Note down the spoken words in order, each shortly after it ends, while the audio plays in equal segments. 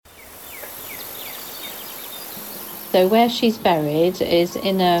So where she's buried is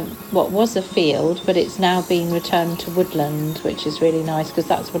in what was a field, but it's now been returned to woodland, which is really nice because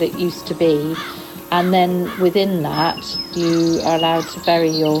that's what it used to be. And then within that, you are allowed to bury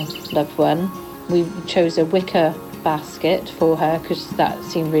your loved one. We chose a wicker basket for her because that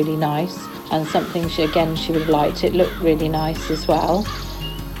seemed really nice, and something she would have liked. It looked really nice as well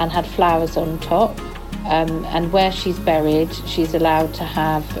and had flowers on top. And where she's buried, she's allowed to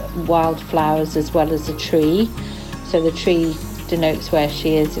have wildflowers as well as a tree. So the tree denotes where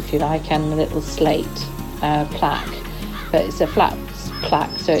she is, if you like, and a little slate plaque. But it's a flat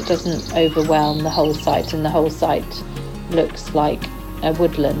plaque, so it doesn't overwhelm the whole site, and the whole site looks like a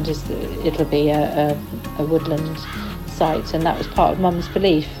woodland. It'll be a woodland site, and that was part of Mum's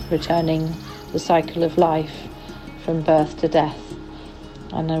belief, returning the cycle of life from birth to death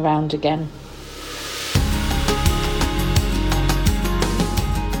and around again.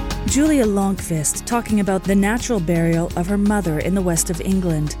 Julia Longfist talking about the natural burial of her mother in the west of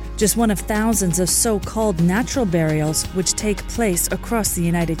England, just one of thousands of so-called natural burials which take place across the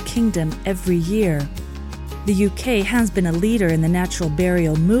United Kingdom every year. The UK has been a leader in the natural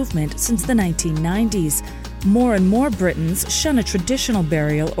burial movement since the 1990s. More and more Britons shun a traditional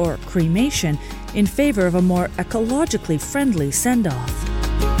burial or cremation in favour of a more ecologically friendly send-off.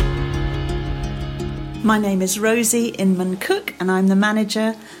 My name is Rosie Inman-Cook and I'm the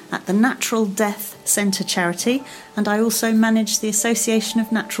manager at the Natural Death Centre charity, and I also manage the Association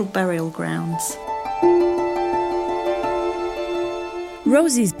of Natural Burial Grounds.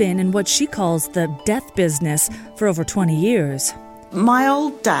 Rosie's been in what she calls the death business for over 20 years. My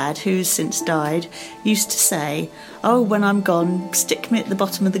old dad, who's since died, used to say, "Oh, when I'm gone, stick me at the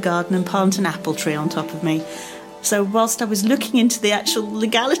bottom of the garden and plant an apple tree on top of me." So whilst I was looking into the actual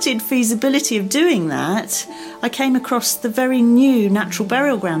legality and feasibility of doing that, I came across the very new natural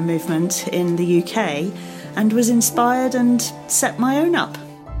burial ground movement in the UK and was inspired and set my own up.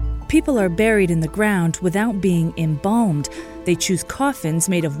 People are buried in the ground without being embalmed. They choose coffins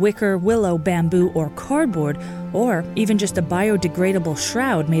made of wicker, willow, bamboo, or cardboard, or even just a biodegradable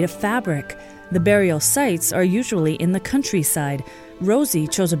shroud made of fabric. The burial sites are usually in the countryside. Rosie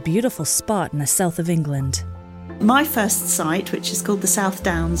chose a beautiful spot in the south of England. My first site, which is called the South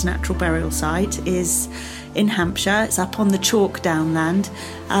Downs Natural Burial Site, is in Hampshire. It's up on the chalk downland.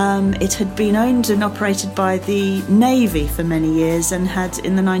 It had been owned and operated by the Navy for many years and had,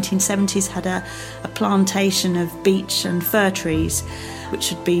 in the 1970s, had a plantation of beech and fir trees, which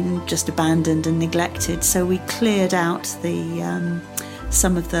had been just abandoned and neglected. So we cleared out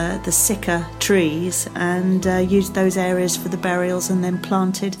some of the sicker trees and used those areas for the burials, and then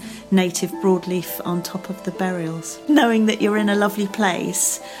planted native broadleaf on top of the burials. Knowing that you're in a lovely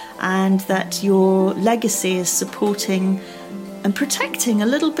place and that your legacy is supporting and protecting a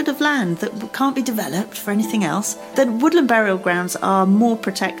little bit of land that can't be developed for anything else, then woodland burial grounds are more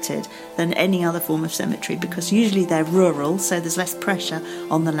protected than any other form of cemetery, because usually they're rural, so there's less pressure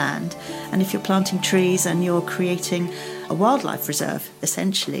on the land. And if you're planting trees and you're creating a wildlife reserve,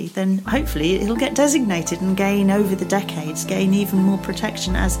 essentially, then hopefully it'll get designated and gain, over the decades, gain even more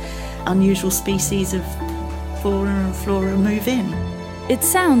protection as unusual species of fauna and flora move in. It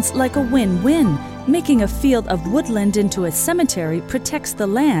sounds like a win-win. Making a field of woodland into a cemetery protects the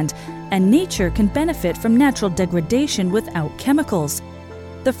land, and nature can benefit from natural degradation without chemicals.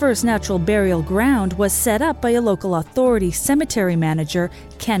 The first natural burial ground was set up by a local authority cemetery manager,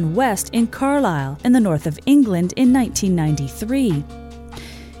 Ken West, in Carlisle, in the north of England in 1993.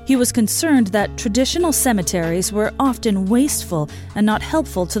 He was concerned that traditional cemeteries were often wasteful and not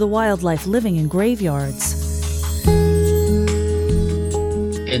helpful to the wildlife living in graveyards.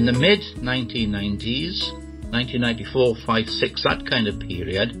 In the mid-1990s, 1994, 5, 6, that kind of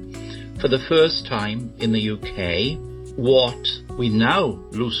period, for the first time in the UK, what we now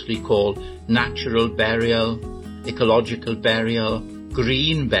loosely call natural burial, ecological burial,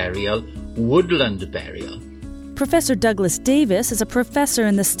 green burial, woodland burial. Professor Douglas Davis is a professor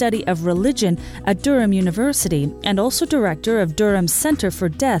in the study of religion at Durham University and also director of Durham's Centre for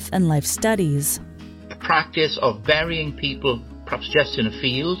Death and Life Studies. The practice of burying people perhaps just in a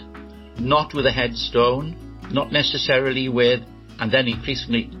field, not with a headstone, not necessarily with, and then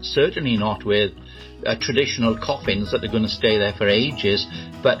increasingly certainly not with traditional coffins that are going to stay there for ages,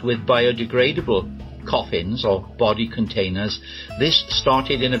 but with biodegradable coffins or body containers. This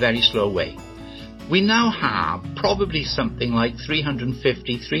started in a very slow way. We now have probably something like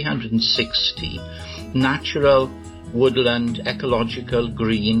 350, 360 natural, woodland, ecological,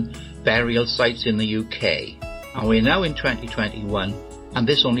 green burial sites in the UK. And we're now in 2021, and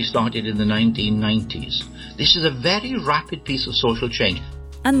this only started in the 1990s. This is a very rapid piece of social change.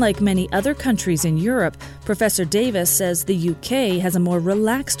 Unlike many other countries in Europe, Professor Davis says the UK has a more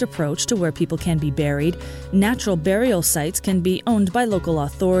relaxed approach to where people can be buried. Natural burial sites can be owned by local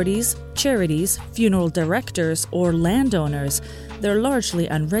authorities, charities, funeral directors, or landowners. They're largely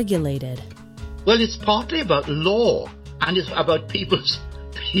unregulated. Well, it's partly about law, and it's about people's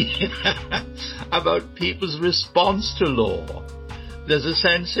response to law. There's a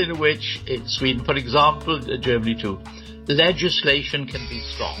sense in which, in Sweden, for example, Germany too, legislation can be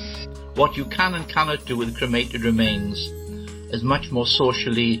stopped. What you can and cannot do with cremated remains is much more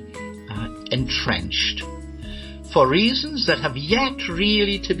socially entrenched. For reasons that have yet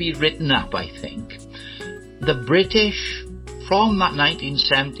really to be written up, I think, the British, from that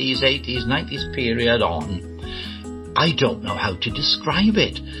 1970s, 80s, 90s period on, I don't know how to describe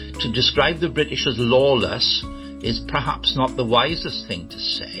it. To describe the British as lawless is perhaps not the wisest thing to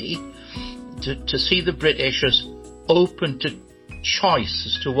say. To see the British as open to choice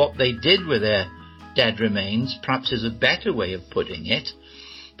as to what they did with their dead remains perhaps is a better way of putting it,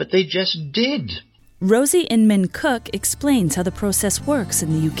 but they just did. Rosie Inman Cook explains how the process works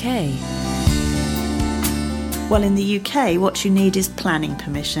in the UK. Well, in the UK, what you need is planning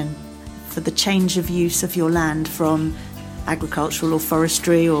permission for the change of use of your land from agricultural or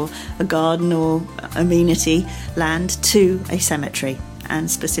forestry or a garden or amenity land to a cemetery, and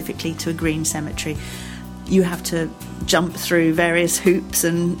specifically to a green cemetery. You have to jump through various hoops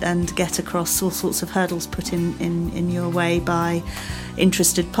and get across all sorts of hurdles put in your way by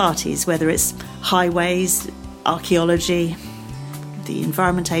interested parties, whether it's highways, archaeology, the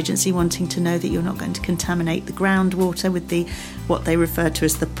Environment Agency wanting to know that you're not going to contaminate the groundwater with what they refer to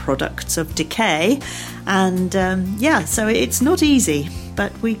as the products of decay. And so it's not easy,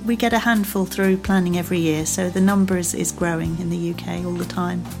 but we get a handful through planning every year, so the number is growing in the UK all the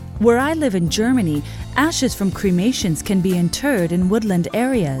time. Where I live in Germany, ashes from cremations can be interred in woodland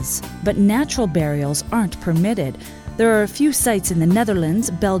areas, but natural burials aren't permitted. There are a few sites in the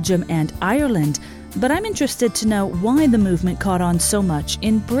Netherlands, Belgium, and Ireland, but I'm interested to know why the movement caught on so much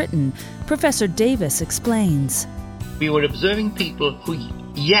in Britain. Professor Davis explains. We were observing people who,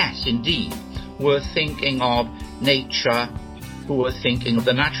 yes, indeed, were thinking of nature, who were thinking of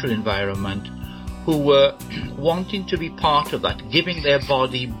the natural environment, who were wanting to be part of that, giving their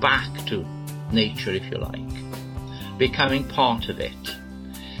body back to nature, if you like, becoming part of it.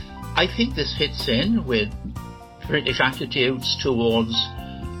 I think this fits in with British attitudes towards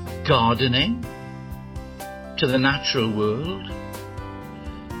gardening, to the natural world,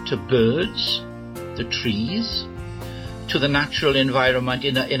 to birds, to trees, to the natural environment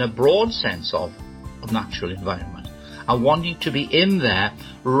in a broad sense of natural environment, and wanting to be in there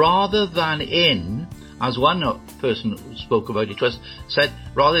rather than in, as one person who spoke about it said,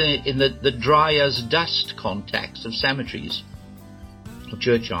 rather than in the dry as dust context of cemeteries, of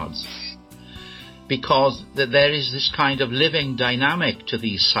churchyards, because there is this kind of living dynamic to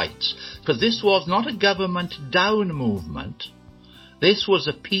these sites. Because this was not a government down movement, this was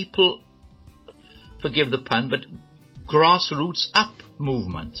a people, forgive the pun, but grassroots up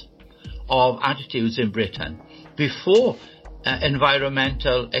movement of attitudes in Britain before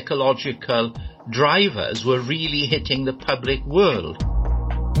environmental, ecological drivers were really hitting the public world.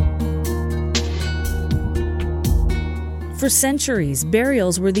 For centuries,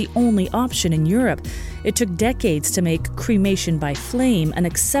 burials were the only option in Europe. It took decades to make cremation by flame an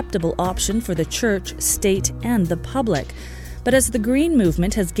acceptable option for the church, state, and the public. But as the green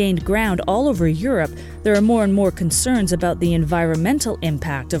movement has gained ground all over Europe, there are more and more concerns about the environmental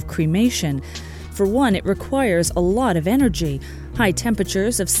impact of cremation. For one, it requires a lot of energy. High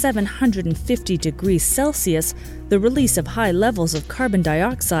temperatures of 750 degrees Celsius, the release of high levels of carbon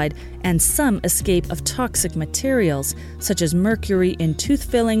dioxide, and some escape of toxic materials, such as mercury in tooth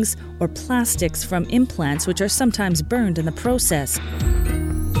fillings or plastics from implants, which are sometimes burned in the process.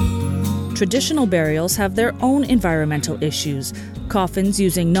 Traditional burials have their own environmental issues. Coffins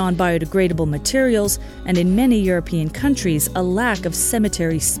using non-biodegradable materials, and in many European countries, a lack of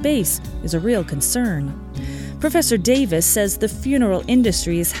cemetery space is a real concern. Professor Davis says the funeral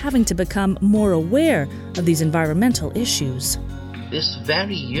industry is having to become more aware of these environmental issues. This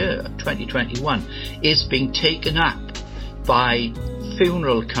very year, 2021, is being taken up by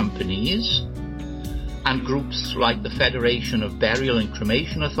funeral companies and groups like the Federation of Burial and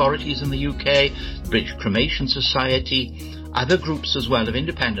Cremation Authorities in the UK, British Cremation Society, other groups as well of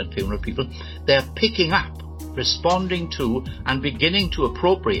independent funeral people. They're picking up, responding to, and beginning to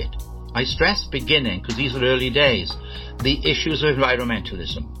appropriate, I stress beginning because these are early days, the issues of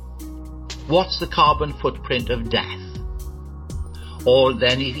environmentalism. What's the carbon footprint of death? Or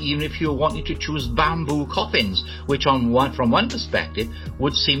then even if you're wanting to choose bamboo coffins, which from one perspective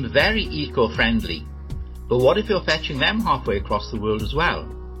would seem very eco-friendly. But what if you're fetching them halfway across the world as well?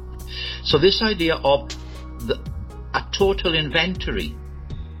 So this idea of a total inventory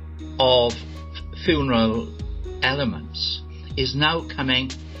of funeral elements is now coming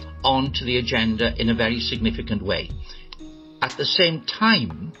onto the agenda in a very significant way. At the same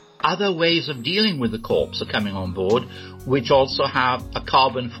time, other ways of dealing with the corpse are coming on board, which also have a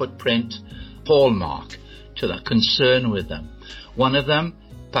carbon footprint hallmark to the concern with them. One of them,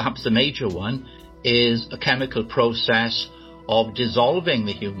 perhaps the major one, is a chemical process of dissolving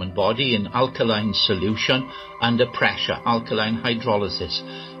the human body in alkaline solution under pressure, alkaline hydrolysis.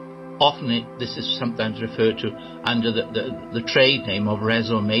 Often this is sometimes referred to under the trade name of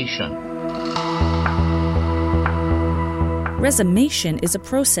resomation. Resomation is a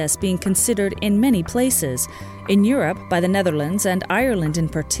process being considered in many places. In Europe, by the Netherlands and Ireland in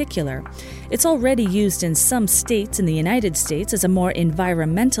particular. It's already used in some states in the United States as a more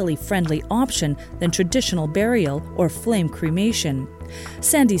environmentally friendly option than traditional burial or flame cremation.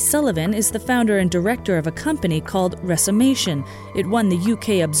 Sandy Sullivan is the founder and director of a company called Resomation. It won the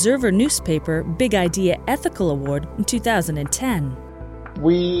UK Observer newspaper Big Idea Ethical Award in 2010.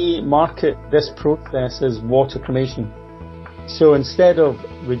 We market this process as water cremation. So instead of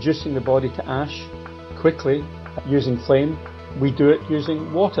reducing the body to ash quickly using flame, we do it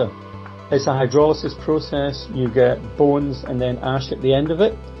using water. It's a hydrolysis process. You get bones and then ash at the end of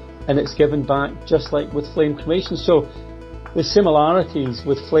it, and it's given back just like with flame cremation. So the similarities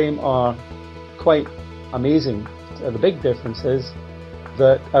with flame are quite amazing. The big difference is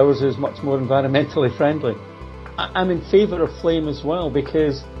that ours is much more environmentally friendly. I'm in favour of flame as well,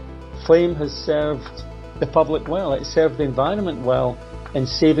 because flame has served the public well. It served the environment well in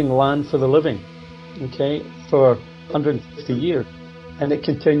saving land for the living, for 150 years. And it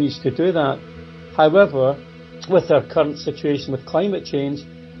continues to do that. However, with our current situation with climate change,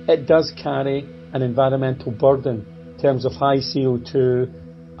 it does carry an environmental burden in terms of high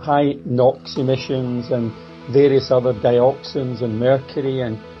CO2, high NOx emissions and various other dioxins and mercury,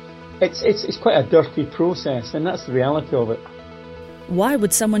 and it's quite a dirty process, and that's the reality of it. Why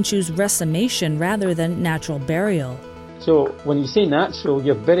would someone choose resomation rather than natural burial? So when you say natural,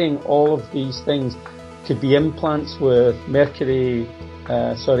 you're burying all of these things. Could be implants with mercury,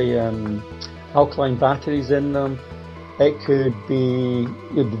 alkaline batteries in them. It could be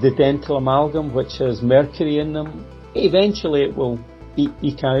the dental amalgam, which has mercury in them. Eventually it will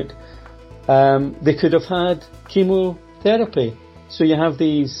eke out. They could have had chemotherapy. So you have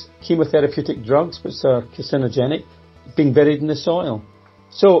these chemotherapeutic drugs, which are carcinogenic, being buried in the soil.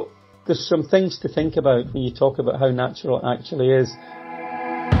 So there's some things to think about when you talk about how natural it actually is.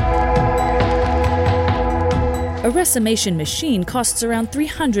 A resomation machine costs around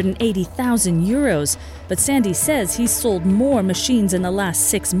 380,000 euros, but Sandy says he's sold more machines in the last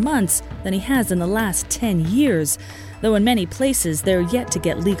 6 months than he has in the last 10 years, though in many places they're yet to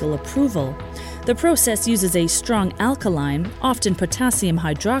get legal approval. The process uses a strong alkaline, often potassium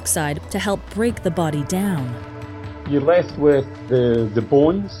hydroxide, to help break the body down. You're left with the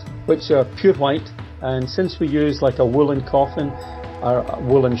bones, which are pure white, and since we use like a woolen coffin or a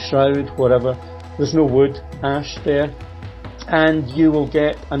woolen shroud, whatever, there's no wood, ash there, and you will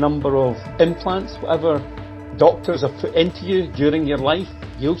get a number of implants, whatever doctors have put into you during your life,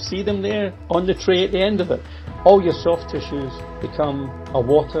 you'll see them there on the tray at the end of it. All your soft tissues become a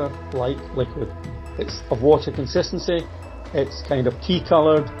water-like liquid. It's of water consistency, it's kind of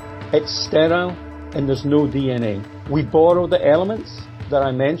tea-coloured, it's sterile, and there's no DNA. We borrow the elements that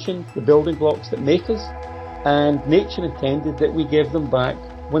I mentioned, the building blocks that make us, and nature intended that we give them back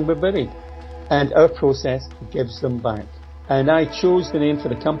when we're buried. And our process gives them back. And I chose the name for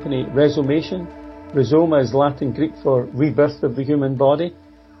the company Resomation. Resoma is Latin Greek for rebirth of the human body.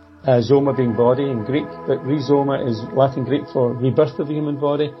 Zoma being body in Greek, but rhizoma is Latin Greek for rebirth of the human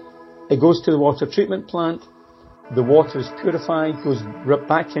body. It goes to the water treatment plant. The water is purified, goes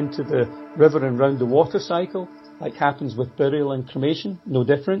back into the river and round the water cycle, like happens with burial and cremation, no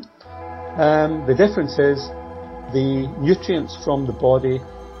different. The difference is the nutrients from the body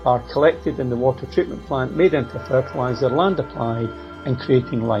are collected in the water treatment plant, made into fertilizer, land applied, and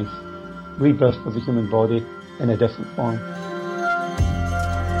creating life. Rebirth of the human body in a different form.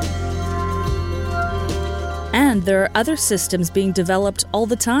 And there are other systems being developed all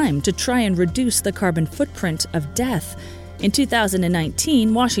the time to try and reduce the carbon footprint of death. In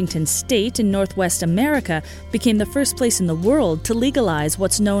 2019, Washington State in Northwest America became the first place in the world to legalize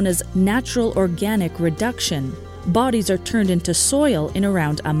what's known as natural organic reduction. Bodies are turned into soil in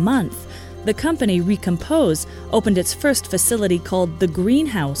around a month. The company Recompose opened its first facility called The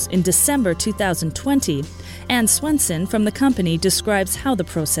Greenhouse in December 2020. Anne Swenson from the company describes how the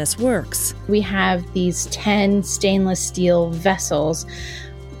process works. We have these 10 stainless steel vessels,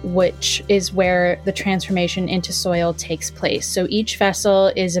 which is where the transformation into soil takes place. So each vessel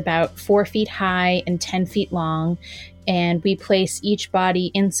is about 4 feet high and 10 feet long, and we place each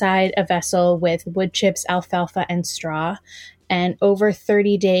body inside a vessel with wood chips, alfalfa, and straw. And over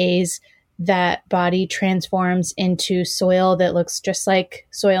 30 days, that body transforms into soil that looks just like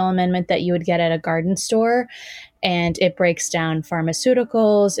soil amendment that you would get at a garden store. And it breaks down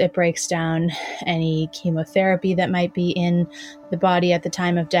pharmaceuticals, it breaks down any chemotherapy that might be in the body at the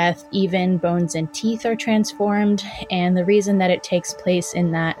time of death. Even bones and teeth are transformed. And the reason that it takes place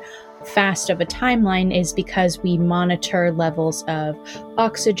in that fast of a timeline is because we monitor levels of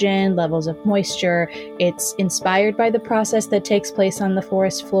oxygen, levels of moisture. It's inspired by the process that takes place on the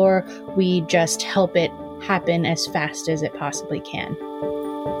forest floor. We just help it happen as fast as it possibly can.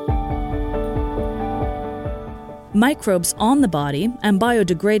 Microbes on the body and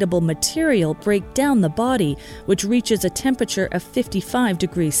biodegradable material break down the body, which reaches a temperature of 55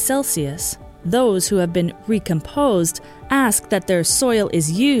 degrees Celsius. Those who have been recomposed ask that their soil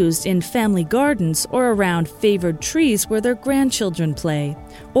is used in family gardens or around favored trees where their grandchildren play,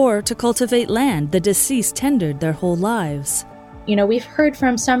 or to cultivate land the deceased tendered their whole lives. You know, we've heard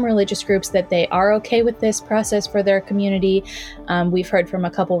from some religious groups that they are okay with this process for their community. We've heard from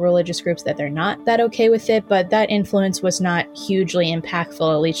a couple religious groups that they're not that okay with it, but that influence was not hugely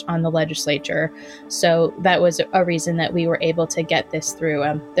impactful, at least on the legislature. So that was a reason that we were able to get this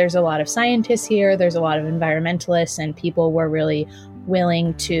through. There's a lot of scientists here, there's a lot of environmentalists, and people were really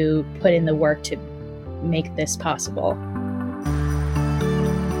willing to put in the work to make this possible.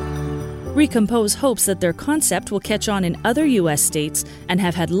 Recompose hopes that their concept will catch on in other U.S. states and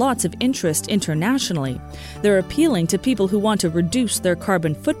have had lots of interest internationally. They're appealing to people who want to reduce their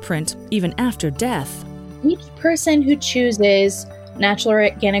carbon footprint even after death. Each person who chooses natural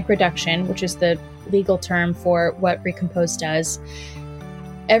organic reduction, which is the legal term for what Recompose does,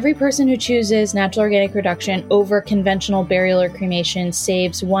 every person who chooses natural organic reduction over conventional burial or cremation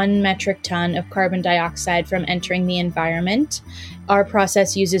saves 1 metric ton of carbon dioxide from entering the environment. Our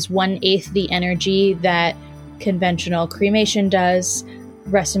process uses 1/8 the energy that conventional cremation does.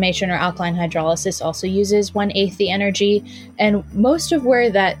 Restimation or alkaline hydrolysis also uses 1/8 the energy. And most of where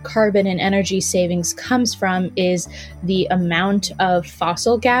that carbon and energy savings comes from is the amount of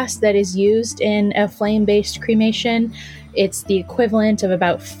fossil gas that is used in a flame-based cremation. It's the equivalent of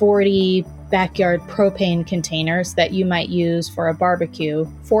about 40 backyard propane containers that you might use for a barbecue,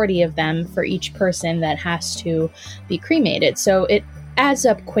 40 of them for each person that has to be cremated. So it adds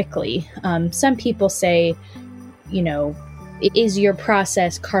up quickly. Some people say, you know, is your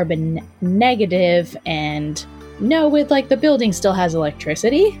process carbon negative? And no, with like the building still has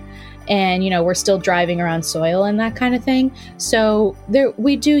electricity and, you know, we're still driving around soil and that kind of thing. So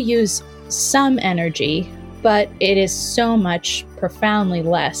we do use some energy, but it is so much profoundly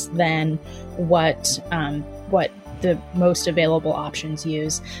less than what the most available options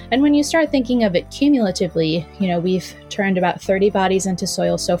use. And when you start thinking of it cumulatively, you know, we've turned about 30 bodies into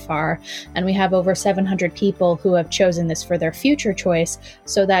soil so far, and we have over 700 people who have chosen this for their future choice.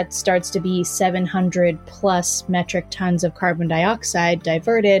 So that starts to be 700 plus metric tons of carbon dioxide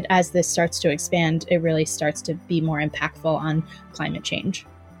diverted. As this starts to expand, it really starts to be more impactful on climate change.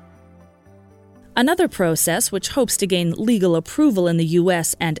 Another process which hopes to gain legal approval in the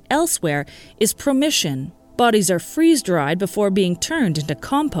U.S. and elsewhere is promission. Bodies are freeze-dried before being turned into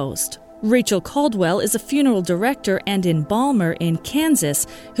compost. Rachel Caldwell is a funeral director and embalmer in Kansas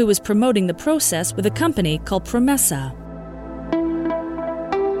who is promoting the process with a company called Promessa.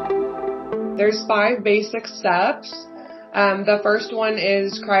 There's 5 basic steps. The first one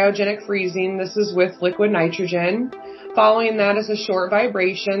is cryogenic freezing. This is with liquid nitrogen. Following that is a short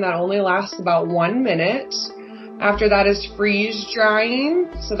vibration that only lasts about 1 minute. After that is freeze drying.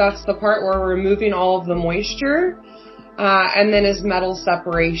 So that's the part where we're removing all of the moisture. And then is metal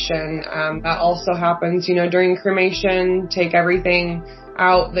separation. That also happens, you know, during cremation. Take everything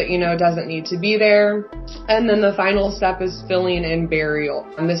out that, you know, doesn't need to be there. And then the final step is filling and burial.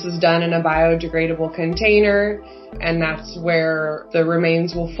 And this is done in a biodegradable container. And that's where the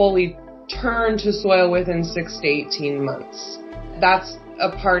remains will fully turn to soil within 6 to 18 months. That's a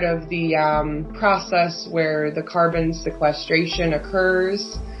part of the process where the carbon sequestration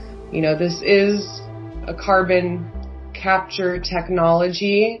occurs. You know, this is a carbon capture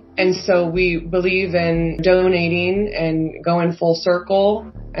technology, and so we believe in donating and going full circle,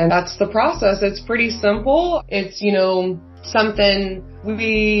 and that's the process. It's pretty simple. It's, you know, something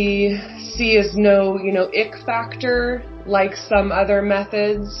we see as no, ick factor like some other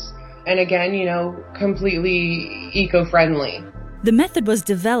methods. And again, completely eco-friendly. The method was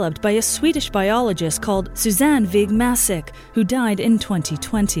developed by a Swedish biologist called Susanne Wig-Masik, who died in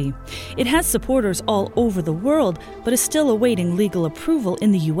 2020. It has supporters all over the world, but is still awaiting legal approval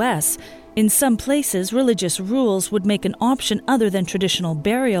in the US. In some places, religious rules would make an option other than traditional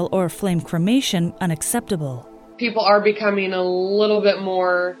burial or flame cremation unacceptable. People are becoming a little bit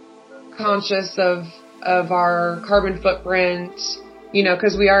more conscious of our carbon footprint,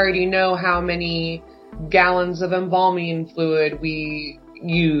 because we already know how many gallons of embalming fluid we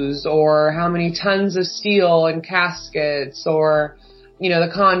use, or how many tons of steel and caskets, or,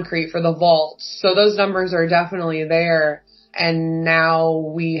 the concrete for the vaults. So those numbers are definitely there. And now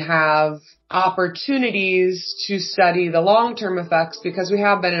we have opportunities to study the long-term effects because we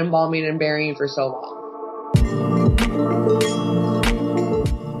have been embalming and burying for so long.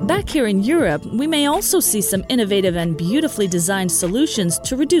 Back here in Europe, we may also see some innovative and beautifully designed solutions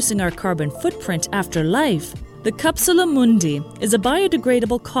to reducing our carbon footprint after life. The Capsula Mundi is a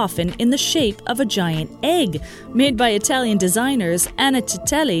biodegradable coffin in the shape of a giant egg, made by Italian designers Anna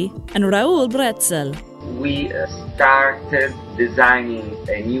Citelli and Raoul Bretzel. We started designing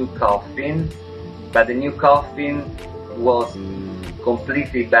a new coffin, but the new coffin was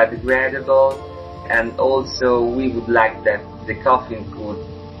completely biodegradable, and also we would like that the coffin could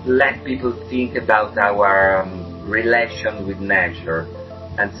let people think about our relation with nature.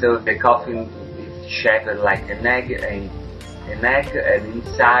 And so the coffin is shaped like an egg, and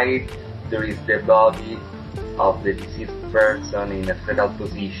inside there is the body of the deceased person in a fetal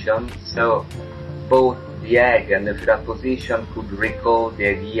position. So both the egg and the fetal position could recall the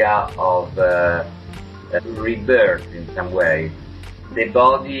idea of rebirth in some way. The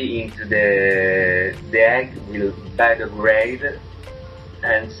body into the egg will biodegrade,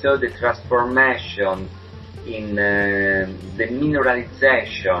 and so the transformation in the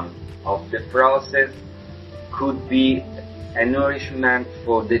mineralization of the process could be a nourishment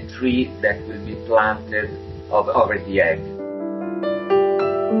for the tree that will be planted over the egg.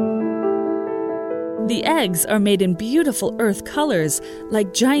 The eggs are made in beautiful earth colors,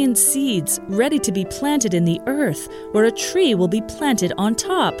 like giant seeds ready to be planted in the earth, where a tree will be planted on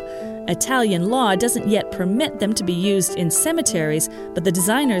top. Italian law doesn't yet permit them to be used in cemeteries, but the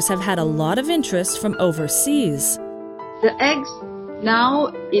designers have had a lot of interest from overseas. The eggs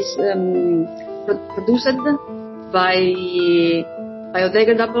now is produced by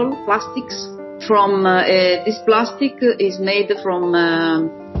biodegradable plastics. From this plastic is made from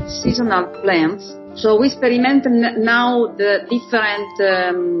seasonal plants. So we experiment now the different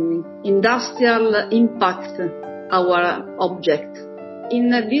industrial impact our object. In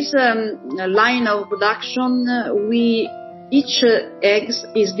this line of production, each egg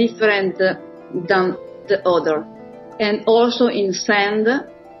is different than the other, and also in sand.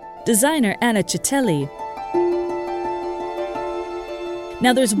 Designer Anna Citelli.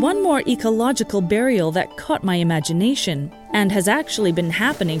 Now there's one more ecological burial that caught my imagination and has actually been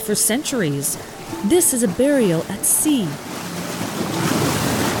happening for centuries. This is a burial at sea.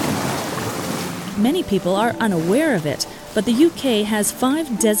 Many people are unaware of it, but the UK has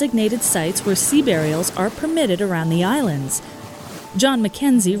 5 designated sites where sea burials are permitted around the islands. John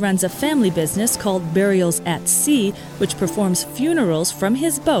Mackenzie runs a family business called Burials at Sea, which performs funerals from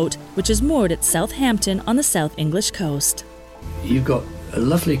his boat, which is moored at Southampton on the South English coast. You've got a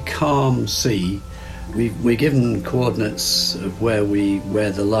lovely calm sea. We're given coordinates of where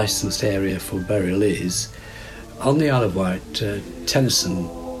the licensed area for burial is. On the Isle of Wight, Tennyson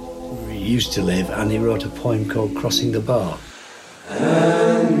used to live, and he wrote a poem called Crossing the Bar.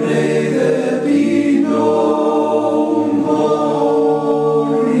 And may there be no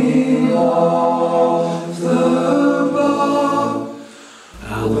mooring of the bar.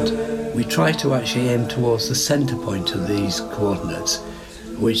 And we try to actually aim towards the centre point of these coordinates,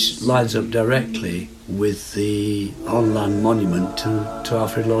 which lines up directly with the on-land monument to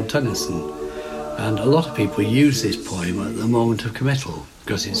Alfred Lord Tennyson. And a lot of people use this poem at the moment of committal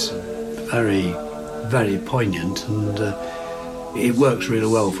because it's very, very poignant, and it works really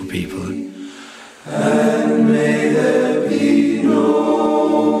well for people. And may there be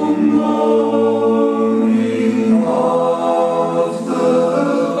no mooring of the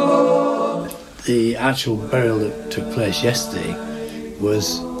bar. The actual burial that took place yesterday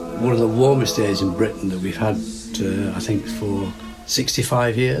was one of the warmest days in Britain that we've had, I think, for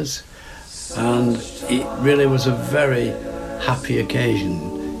 65 years. And it really was a very happy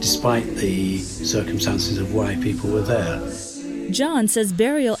occasion, despite the circumstances of why people were there. John says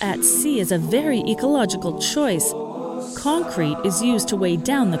burial at sea is a very ecological choice. concrete is used to weigh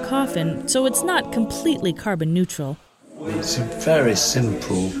down the coffin, so it's not completely carbon neutral. It's a very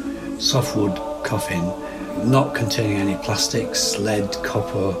simple softwood coffin, not containing any plastics, lead,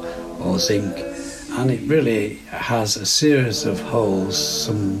 copper or zinc, and it really has a series of holes,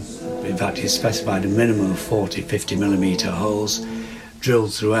 in fact it's specified a minimum of 40-50 millimetre holes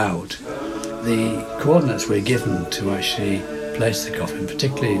drilled throughout. The coordinates we're given to actually place the coffin,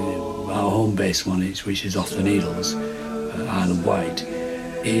 particularly our home base one, which is off the Needles, Isle of Wight,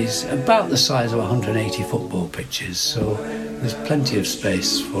 is about the size of 180 football pitches, so there's plenty of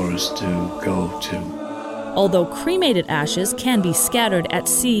space for us to go to. Although cremated ashes can be scattered at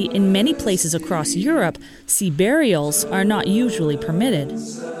sea in many places across Europe, sea burials are not usually permitted.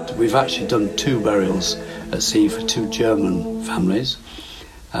 We've actually done 2 burials at sea for 2 German families.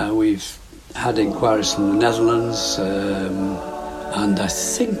 We've had inquiries from the Netherlands, and I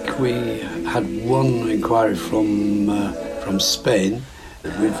think we had 1 inquiry from Spain.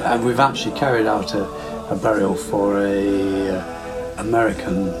 We've actually carried out a burial for a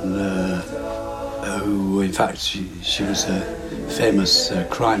American who, in fact, she was a famous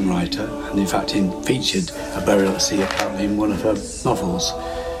crime writer, and in fact featured a burial at sea apparently in one of her novels.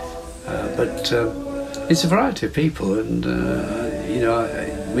 But it's a variety of people, and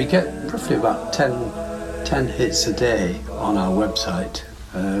we get roughly about 10 hits a day on our website,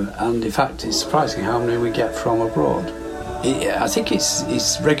 and in fact it's surprising how many we get from abroad. I think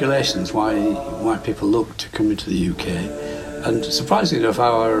it's regulations why people look to come into the UK, and surprisingly enough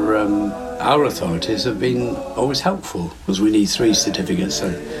our authorities have been always helpful, because we need 3 certificates,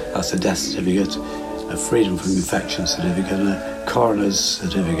 and that's a death certificate, a freedom from infection certificate and a coroner's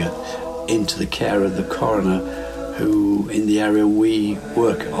certificate, into the care of the coroner who in the area we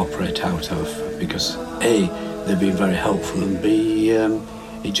operate out of, because A, they've been very helpful, and B,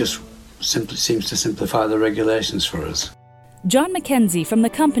 it just simply seems to simplify the regulations for us. John Mackenzie from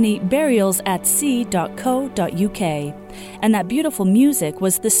the company burialsatsea.co.uk. And that beautiful music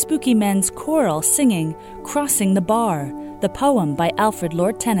was the Spooky Men's choral singing Crossing the Bar, the poem by Alfred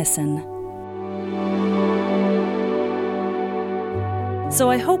Lord Tennyson. So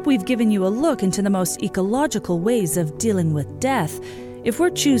I hope we've given you a look into the most ecological ways of dealing with death. If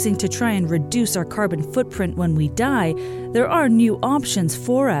we're choosing to try and reduce our carbon footprint when we die, there are new options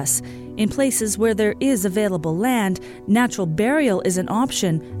for us. In places where there is available land, natural burial is an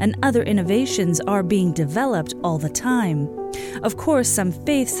option, and other innovations are being developed all the time. Of course, some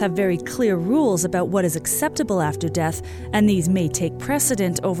faiths have very clear rules about what is acceptable after death, and these may take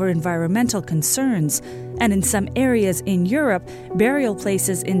precedent over environmental concerns. And in some areas in Europe, burial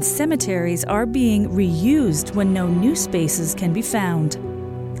places in cemeteries are being reused when no new spaces can be found.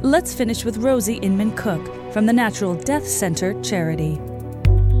 Let's finish with Rosie Inman-Cook from the Natural Death Centre charity.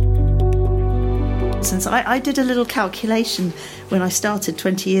 Since I did a little calculation when I started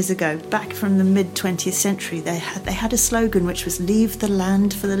 20 years ago, back from the mid-20th century, they had a slogan which was "Leave the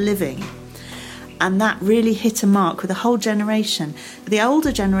land for the living." And that really hit a mark with a whole generation. The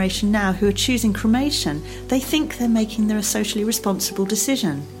older generation now who are choosing cremation, they think they're making a socially responsible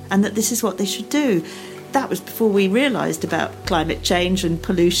decision and that this is what they should do. That was before we realised about climate change and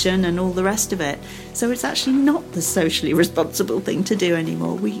pollution and all the rest of it. So it's actually not the socially responsible thing to do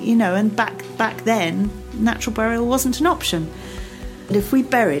anymore. And back then, natural burial wasn't an option. And if we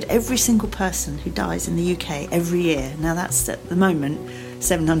buried every single person who dies in the UK every year, now that's at the moment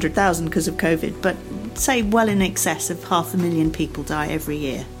 700,000 because of COVID, but say well in excess of 500,000 people die every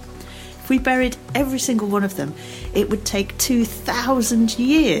year. If we buried every single one of them, it would take 2,000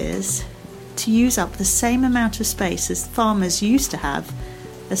 years to use up the same amount of space as farmers used to have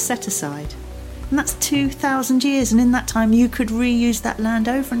as set aside. And that's 2,000 years, and in that time you could reuse that land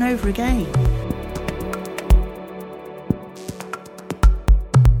over and over again.